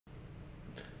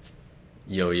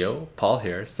Yo, Paul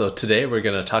here. So today we're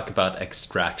going to talk about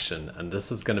extraction, and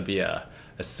this is going to be a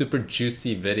super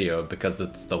juicy video because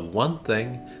it's the one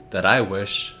thing that I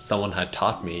wish someone had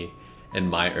taught me in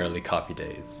my early coffee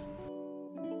days.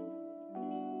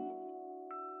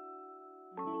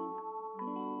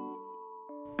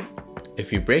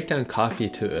 If you break down coffee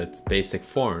to its basic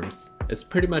forms, it's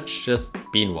pretty much just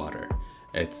bean water.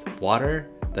 It's water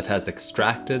that has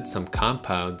extracted some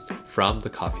compounds from the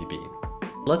coffee bean.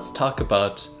 Let's talk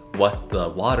about what the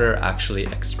water actually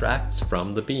extracts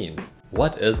from the bean.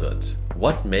 What is it?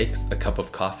 What makes a cup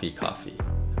of coffee coffee?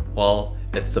 Well,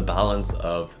 it's a balance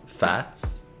of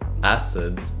fats,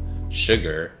 acids,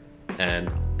 sugar,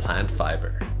 and plant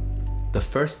fiber. The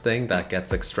first thing that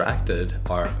gets extracted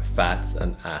are fats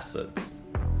and acids.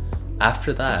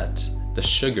 After that, the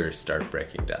sugars start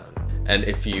breaking down. And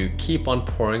if you keep on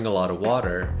pouring a lot of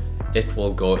water, it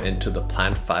will go into the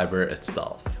plant fiber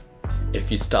itself. If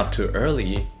you stop too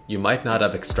early, you might not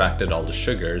have extracted all the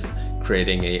sugars,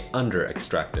 creating a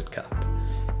under-extracted cup.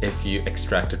 If you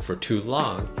extract it for too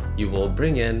long, you will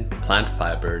bring in plant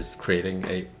fibers, creating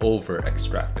a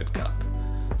over-extracted cup.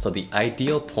 So the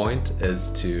ideal point is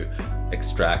to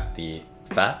extract the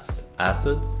fats,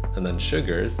 acids, and then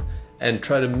sugars, and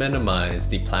try to minimize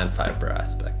the plant fiber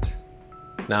aspect.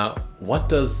 Now, what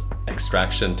does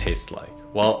extraction taste like?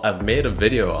 Well, I've made a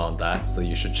video on that, so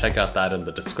you should check out that in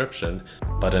the description,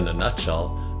 but in a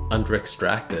nutshell,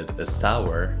 under-extracted is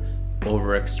sour,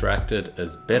 over-extracted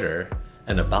is bitter,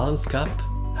 and a balanced cup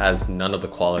has none of the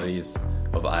qualities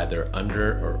of either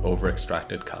under or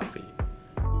over-extracted coffee.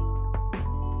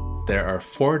 There are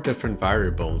 4 different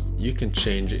variables you can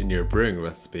change in your brewing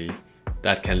recipe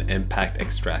that can impact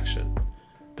extraction.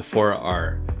 The 4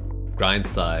 are grind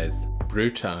size, brew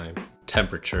time,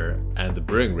 temperature, and the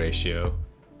brewing ratio.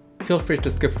 Feel free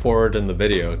to skip forward in the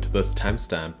video to this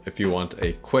timestamp if you want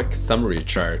a quick summary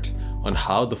chart on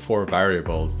how the 4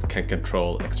 variables can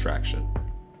control extraction.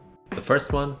 The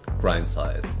first one, grind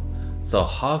size. So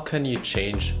how can you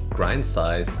change grind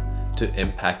size to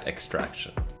impact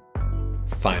extraction?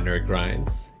 Finer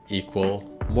grinds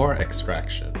equal more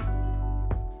extraction.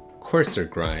 Coarser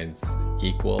grinds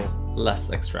equal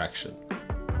less extraction.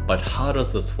 But how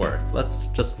does this work? Let's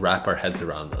just wrap our heads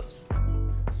around this.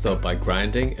 So by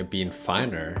grinding a bean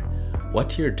finer,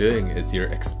 what you're doing is you're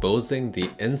exposing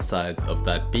the insides of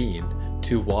that bean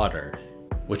to water,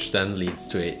 which then leads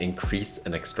to an increase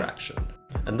in extraction.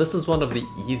 And this is one of the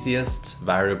easiest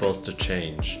variables to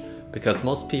change because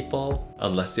most people,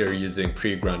 unless you're using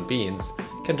pre-ground beans,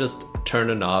 can just turn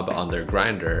a knob on their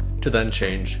grinder to then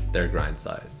change their grind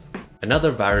size.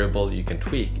 Another variable you can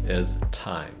tweak is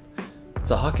time.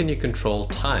 So how can you control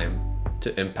time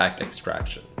to impact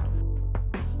extraction?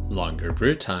 Longer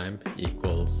brew time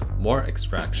equals more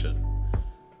extraction.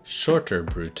 Shorter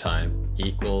brew time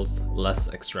equals less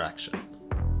extraction.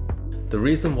 The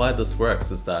reason why this works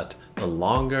is that the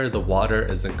longer the water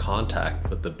is in contact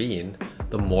with the bean,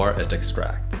 the more it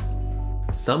extracts.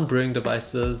 Some brewing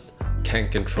devices can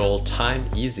control time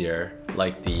easier,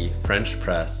 like the French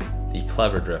press, the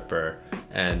Clever Dripper,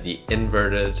 and the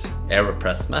inverted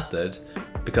AeroPress method,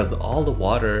 because all the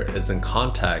water is in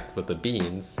contact with the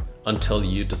beans until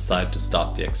you decide to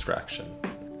stop the extraction.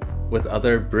 With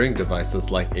other brewing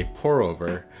devices like a pour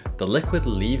over, the liquid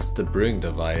leaves the brewing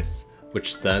device,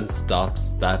 which then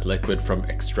stops that liquid from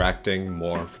extracting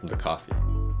more from the coffee.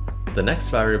 The next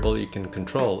variable you can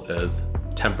control is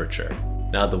temperature.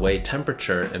 Now, the way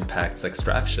temperature impacts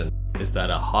extraction is that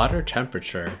a hotter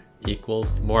temperature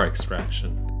equals more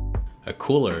extraction. A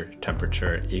cooler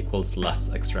temperature equals less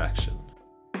extraction.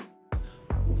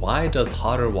 Why does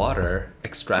hotter water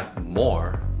extract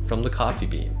more from the coffee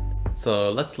bean?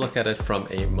 So let's look at it from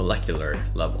a molecular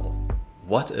level.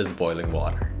 What is boiling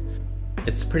water?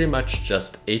 It's pretty much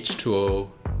just H2O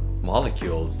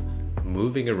molecules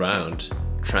moving around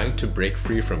trying to break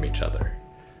free from each other.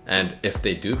 And if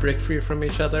they do break free from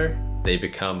each other, they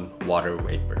become water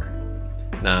vapor.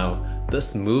 Now,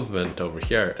 this movement over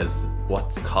here is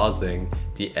what's causing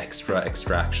the extra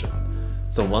extraction.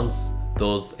 So once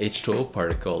those H2O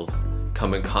particles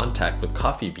come in contact with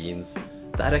coffee beans,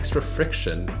 that extra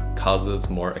friction causes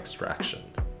more extraction.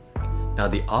 Now,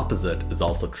 the opposite is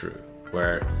also true,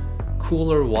 where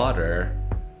cooler water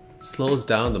slows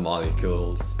down the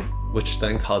molecules, which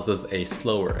then causes a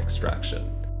slower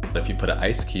extraction. If you put an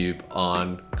ice cube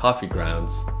on coffee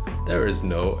grounds, there is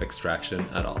no extraction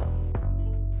at all.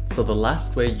 So the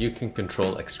last way you can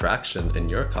control extraction in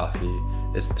your coffee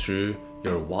is through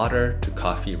your water to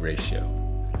coffee ratio.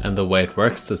 And the way it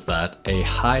works is that a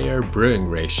higher brewing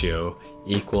ratio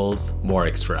equals more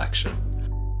extraction.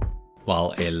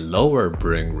 while a lower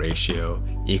brewing ratio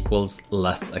equals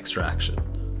less extraction.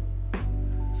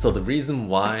 So the reason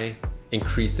why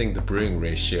increasing the brewing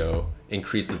ratio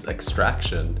increases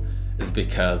extraction is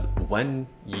because when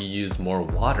you use more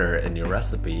water in your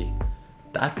recipe,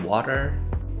 that water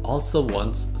also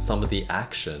wants some of the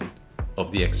action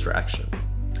of the extraction.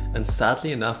 And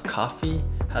sadly enough, coffee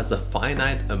has a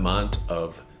finite amount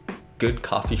of good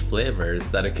coffee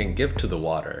flavors that it can give to the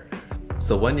water.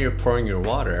 So when you're pouring your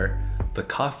water, the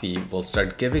coffee will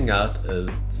start giving out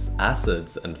its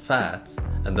acids and fats,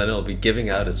 and then it'll be giving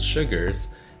out its sugars.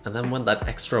 And then when that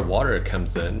extra water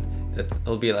comes in,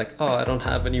 it'll be like, oh, I don't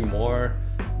have any more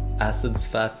acids,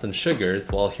 fats, and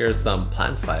sugars. Well, here's some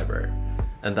plant fiber.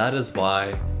 And that is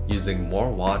why using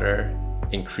more water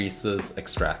increases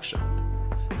extraction.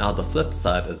 Now the flip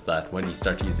side is that when you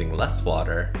start using less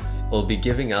water, it'll be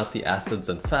giving out the acids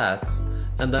and fats,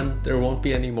 and then there won't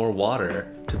be any more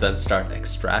water to then start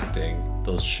extracting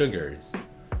those sugars.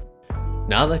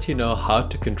 Now that you know how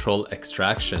to control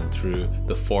extraction through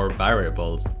the 4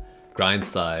 variables, grind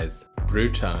size, brew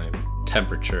time,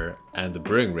 temperature, and the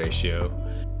brewing ratio,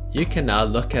 you can now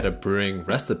look at a brewing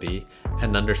recipe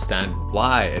and understand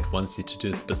why it wants you to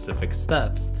do specific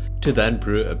steps to then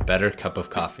brew a better cup of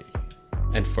coffee.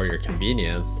 And for your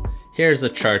convenience, here's a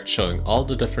chart showing all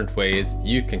the different ways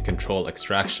you can control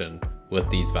extraction with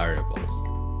these variables.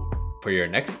 For your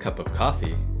next cup of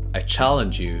coffee, I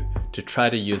challenge you to try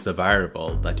to use a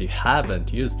variable that you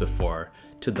haven't used before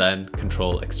to then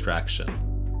control extraction.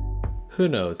 Who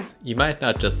knows, you might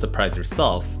not just surprise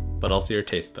yourself, but also your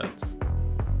taste buds.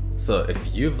 So if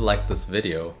you've liked this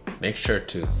video, make sure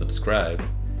to subscribe,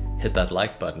 hit that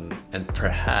like button, and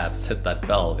perhaps hit that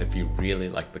bell if you really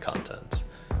like the content.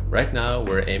 Right now,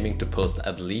 we're aiming to post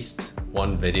at least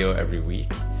 1 video every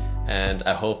week, and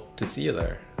I hope to see you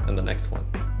there in the next one.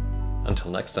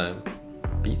 Until next time,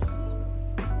 peace.